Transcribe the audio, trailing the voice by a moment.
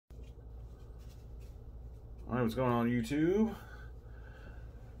Alright, what's going on YouTube?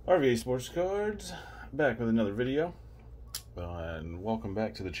 RVA Sports Cards, back with another video. And welcome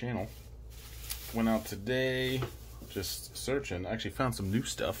back to the channel. Went out today, just searching. Actually found some new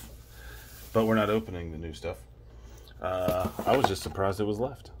stuff, but we're not opening the new stuff. I was just surprised it was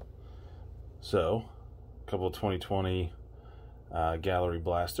left. So, a couple of 2020 gallery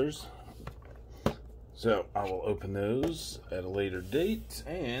blasters. So I will open those at a later date,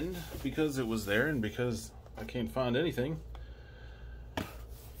 and because it was there and because I can't find anything,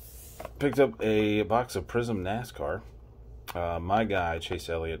 picked up a box of Prism NASCAR. My guy Chase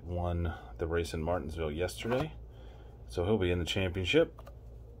Elliott won the race in Martinsville yesterday, so he'll be in the championship.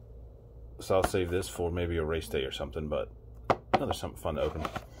 So I'll save this for maybe a race day or something, but another something fun to open.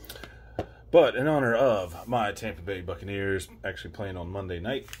 But in honor of my Tampa Bay Buccaneers actually playing on Monday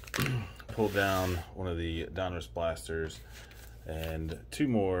night, pulled down one of the Donruss blasters and two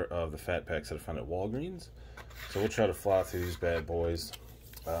more of the fat packs that I found at Walgreens. So we'll try to fly through these bad boys.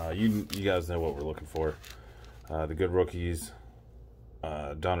 You guys know what we're looking for. The good rookies.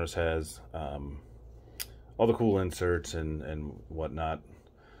 Donruss has all the cool inserts and whatnot.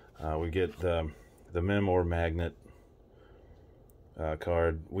 We get the mem or magnet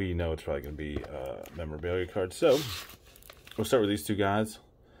card. We know it's probably going to be a memorabilia card. So we'll start with these two guys.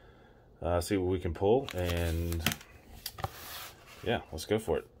 See what we can pull, and yeah, let's go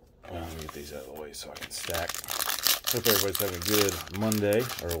for it. Let me get these out of the way so I can stack. Hope everybody's having a good Monday,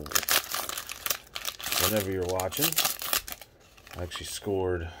 or whenever you're watching. I actually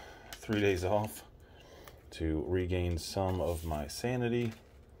scored 3 days off to regain some of my sanity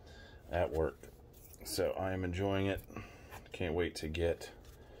at work. So I am enjoying it. Can't wait to get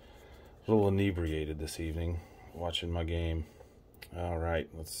a little inebriated this evening watching my game. Alright,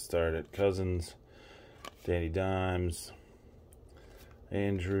 let's start at Cousins, Danny Dimes,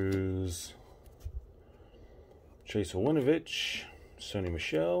 Andrews, Chase Winovich, Sony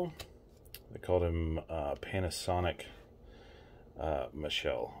Michel. They called him Panasonic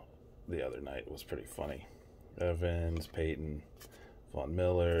Michel the other night. It was pretty funny. Evans, Peyton, Von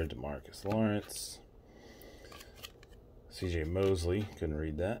Miller, DeMarcus Lawrence, CJ Mosley, couldn't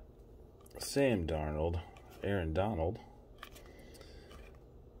read that, Sam Darnold, Aaron Donald.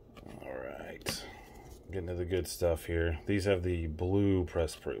 Alright, getting to the good stuff here. These have the blue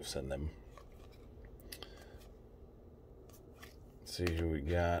press proofs in them. Let's see who we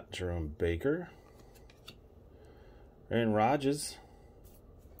got. Jerome Baker, Aaron Rodgers.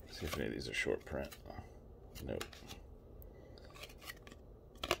 Let's see if any of these are short print. Nope.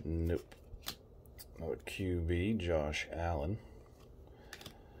 Nope. Another QB, Josh Allen.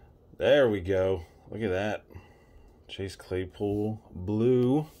 There we go. Look at that. Chase Claypool,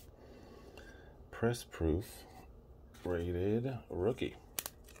 blue, press proof, rated rookie.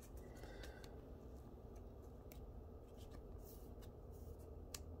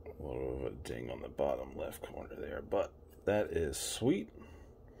 A little of a ding on the bottom left corner there, but that is sweet.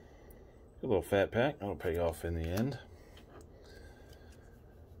 A little fat pack. That'll pay off in the end.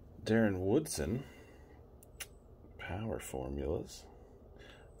 Darren Woodson, power formulas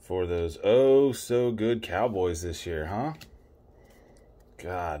for those oh so good Cowboys this year, huh?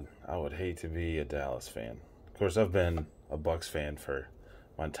 God, I would hate to be a Dallas fan. Of course, I've been a Bucs fan for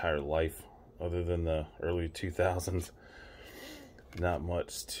my entire life, other than the early 2000s. Not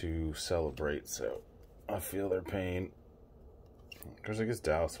much to celebrate, so I feel their pain. Of course, I guess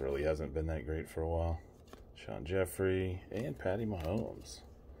Dallas really hasn't been that great for a while. Sean Jeffrey and Patty Mahomes.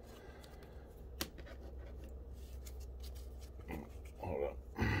 Hold up.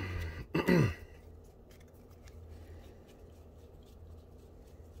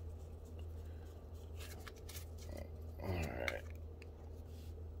 Alright.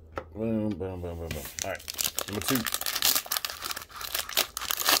 Boom, boom, boom, boom, boom. Alright, number 2.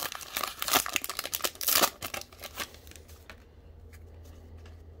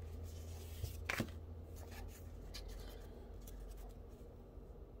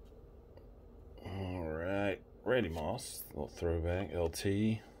 Alright, Randy Moss, little throwback,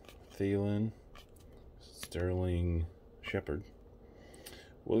 LT, Thielen, Sterling Shepard.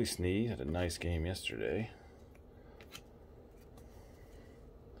 Willie Snead had a nice game yesterday.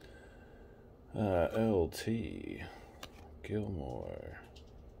 LT, Gilmore,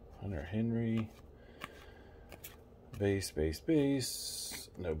 Hunter Henry, base,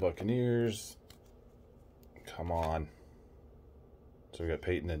 no Buccaneers. Come on. So we got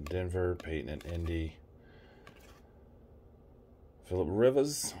Peyton in Denver, Peyton in Indy. Philip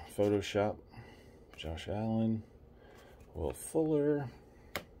Rivers, Photoshop, Josh Allen, Will Fuller.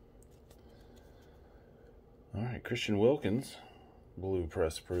 All right, Christian Wilkins, blue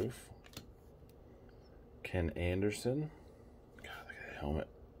press proof. Ken Anderson. God, look at that helmet.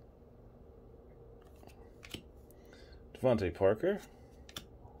 Devontae Parker.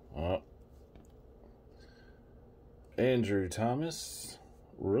 Oh. Andrew Thomas.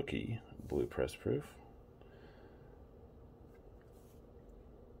 Rookie. Blue press proof.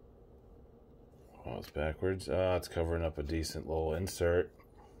 Oh, it's backwards. Ah, it's covering up a decent little insert.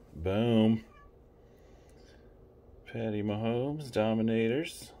 Boom. Patty Mahomes,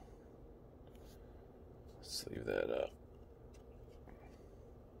 Dominators. Sleeve that up.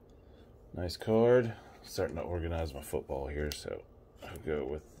 Nice card. Starting to organize my football here, so I'll go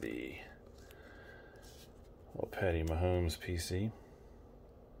with the little Patty Mahomes PC.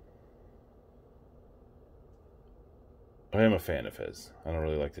 I am a fan of his. I don't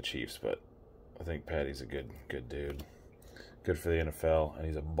really like the Chiefs, but I think Patty's a good dude. Good for the NFL, and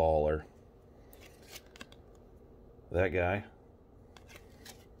he's a baller. That guy.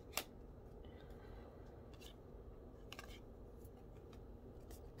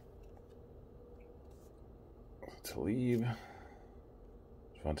 Talib.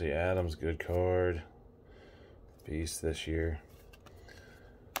 Devontae Adams, good card. Beast this year.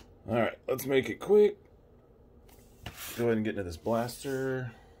 Alright, let's make it quick. Go ahead and get into this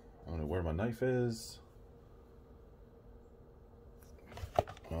blaster. I don't know where my knife is.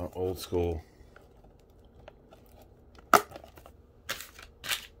 Oh, old school.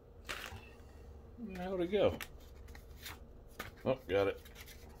 How'd it go? Oh, got it.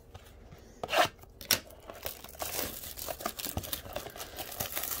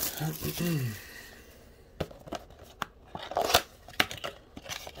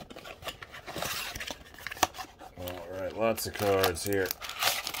 Alright, lots of cards here.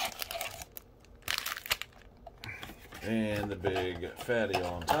 And the big fatty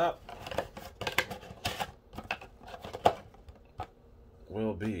on top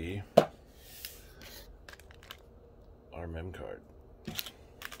will be our mem card.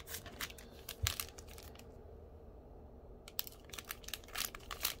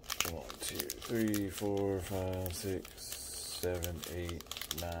 One, two, three, 4, 5, 6, 7, 8,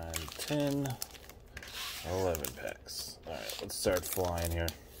 9, 10, 11 packs. Alright, let's start flying here.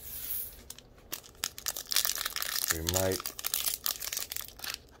 We might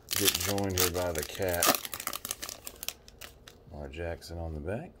get joined here by the cat. Lamar Jackson on the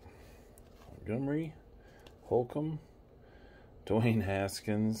back. Montgomery, Holcomb, Dwayne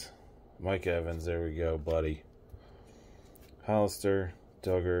Haskins, Mike Evans, there we go, buddy. Hollister,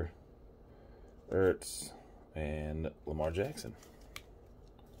 Duggar, Ertz, and Lamar Jackson.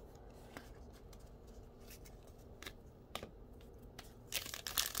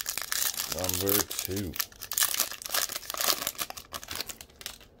 Number 2.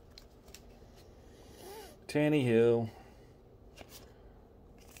 Tannehill.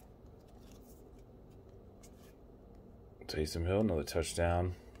 Taysom Hill, another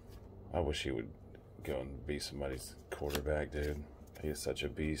touchdown. I wish he would go and be somebody's quarterback, dude. He is such a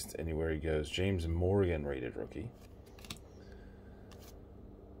beast anywhere he goes. James Morgan, rated rookie.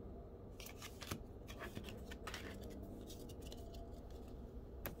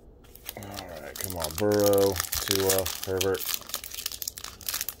 Alright, come on. Burrow, Tua, Herbert.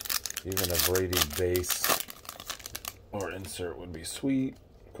 Even a Brady base or insert would be sweet.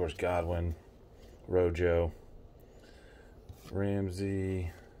 Of course, Godwin, Rojo,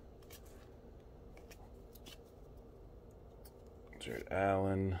 Ramsey, Jared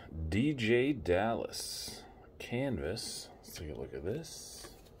Allen, DJ Dallas, Canvas. Let's take a look at this.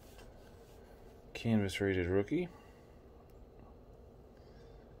 Canvas rated rookie.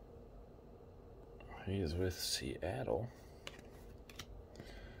 He is with Seattle.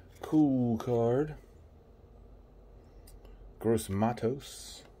 Cool card. Gross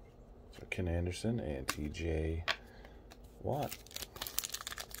Matos. So Ken Anderson and TJ Watt.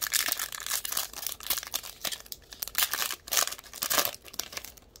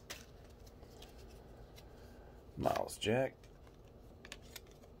 Miles Jack.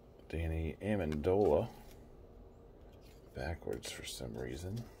 Danny Amendola. Backwards for some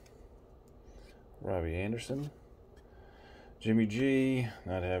reason. Robbie Anderson. Jimmy G,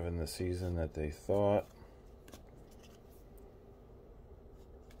 not having the season that they thought.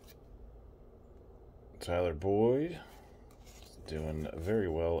 Tyler Boyd, doing very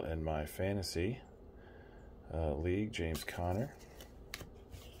well in my fantasy league. James Conner.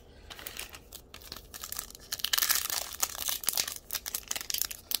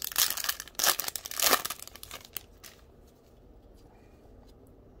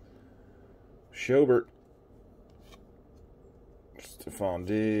 Schobert. Stephon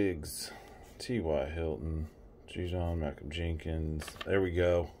Diggs, T.Y. Hilton, Malcolm Jenkins. There we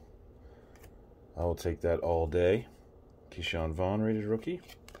go. I will take that all day. Keyshawn Vaughn, rated rookie.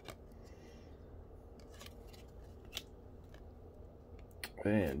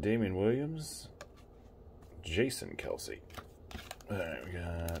 And Damian Williams, Jason Kelsey. All right, we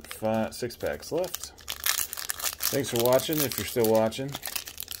got 6 packs left. Thanks for watching, if you're still watching.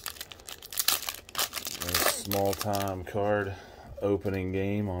 A small-time card opening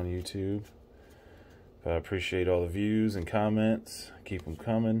game on YouTube. But I appreciate all the views and comments. Keep them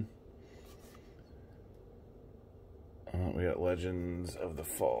coming. We got Legends of the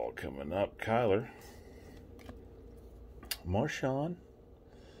Fall coming up. Kyler. Marshawn.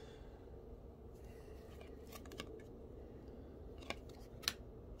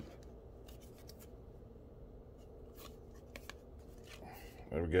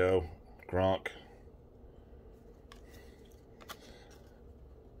 There we go. Gronk.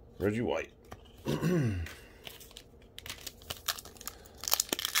 Reggie White.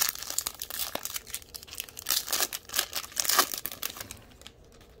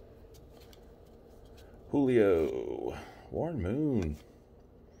 Julio. Warren Moon.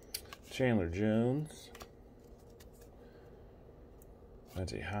 Chandler Jones.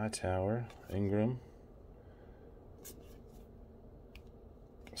 That's a Hightower. Ingram.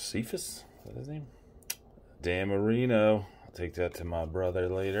 Cephas? Is that his name? Dan Marino. I'll take that to my brother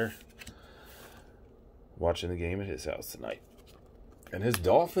later. Watching the game at his house tonight. And his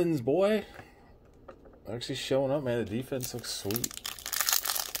Dolphins, boy. Actually showing up, man. The defense looks sweet.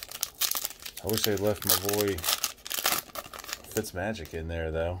 I wish they left my boy Fitzmagic in there,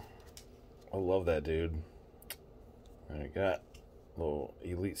 though. I love that dude. And we got a little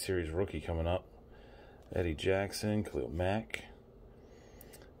Elite Series rookie coming up. Eddie Jackson, Khalil Mack.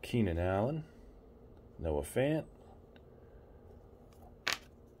 Keenan Allen, Noah Fant,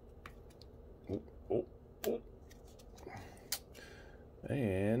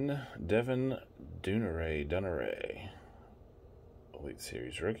 and Devin Dunneray. Elite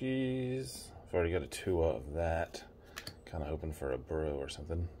Series rookies. I've already got a 2 of that. Kind of hoping for a Burrow or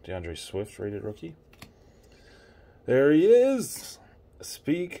something. DeAndre Swift, rated rookie. There he is.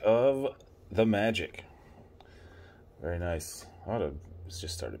 Speak of the Magic. Very nice. I ought to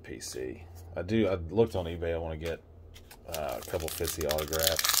just started PC. I looked on eBay. I want to get a couple Fitzy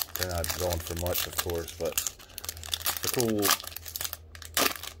autographs. They're not going for much, of course, but a cool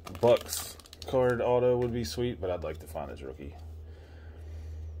Bucs card auto would be sweet, but I'd like to find his rookie.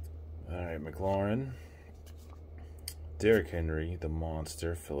 Alright, McLaurin. Derrick Henry, the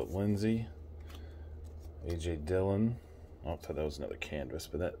monster. Phillip Lindsay. AJ Dillon. Oh, I thought that was another canvas,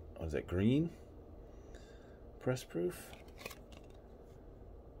 but that was that green? Press proof?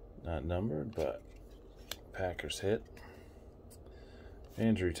 Not numbered, but Packers hit.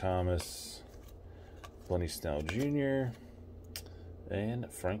 Andrew Thomas, Lenny Snell Jr., and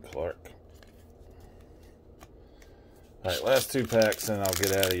Frank Clark. Alright, last 2 packs, and I'll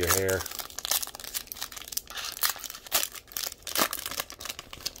get out of your hair.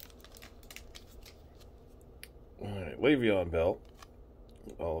 Alright, Le'Veon Bell.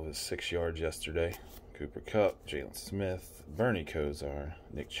 All of his 6 yards yesterday. Cooper Kupp, Jalen Smith, Bernie Kosar,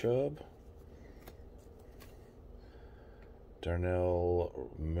 Nick Chubb,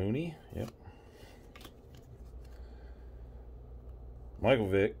 Darnell Mooney, yep, Michael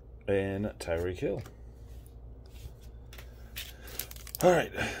Vick, and Tyreek Hill.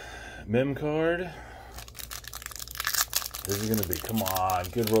 Alright, mem card. This is going to be, come on,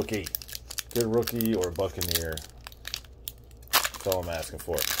 good rookie. Good rookie or Buccaneer. That's all I'm asking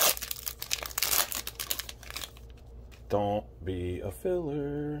for. Don't be a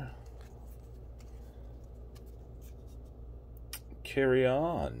filler. Carry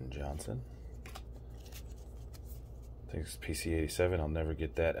on, Johnson. I think it's PC87. I'll never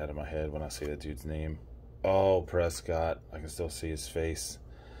get that out of my head when I say that dude's name. Oh, Prescott. I can still see his face.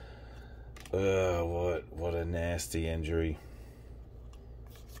 What a nasty injury.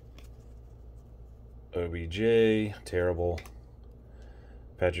 OBJ, terrible.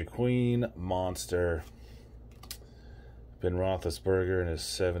 Patrick Queen, monster. Ben Roethlisberger and his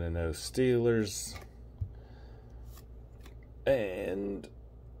 7-0 Steelers. And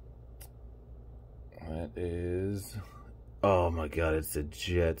that is... Oh my god, it's the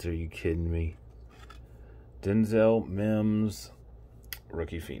Jets. Are you kidding me? Denzel Mims,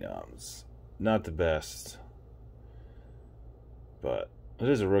 rookie phenoms. Not the best, but it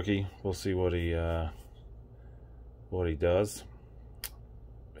is a rookie. We'll see what he does.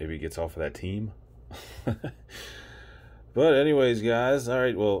 Maybe he gets off of that team. But anyways, guys, all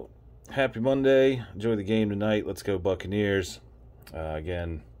right, well, happy Monday. Enjoy the game tonight. Let's go Buccaneers.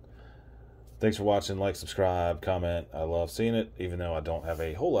 Again, thanks for watching. Like, subscribe, comment. I love seeing it, even though I don't have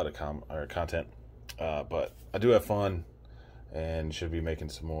a whole lot of content. But I do have fun and should be making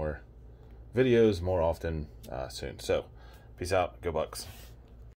some more videos more often soon. So, peace out. Go Bucs.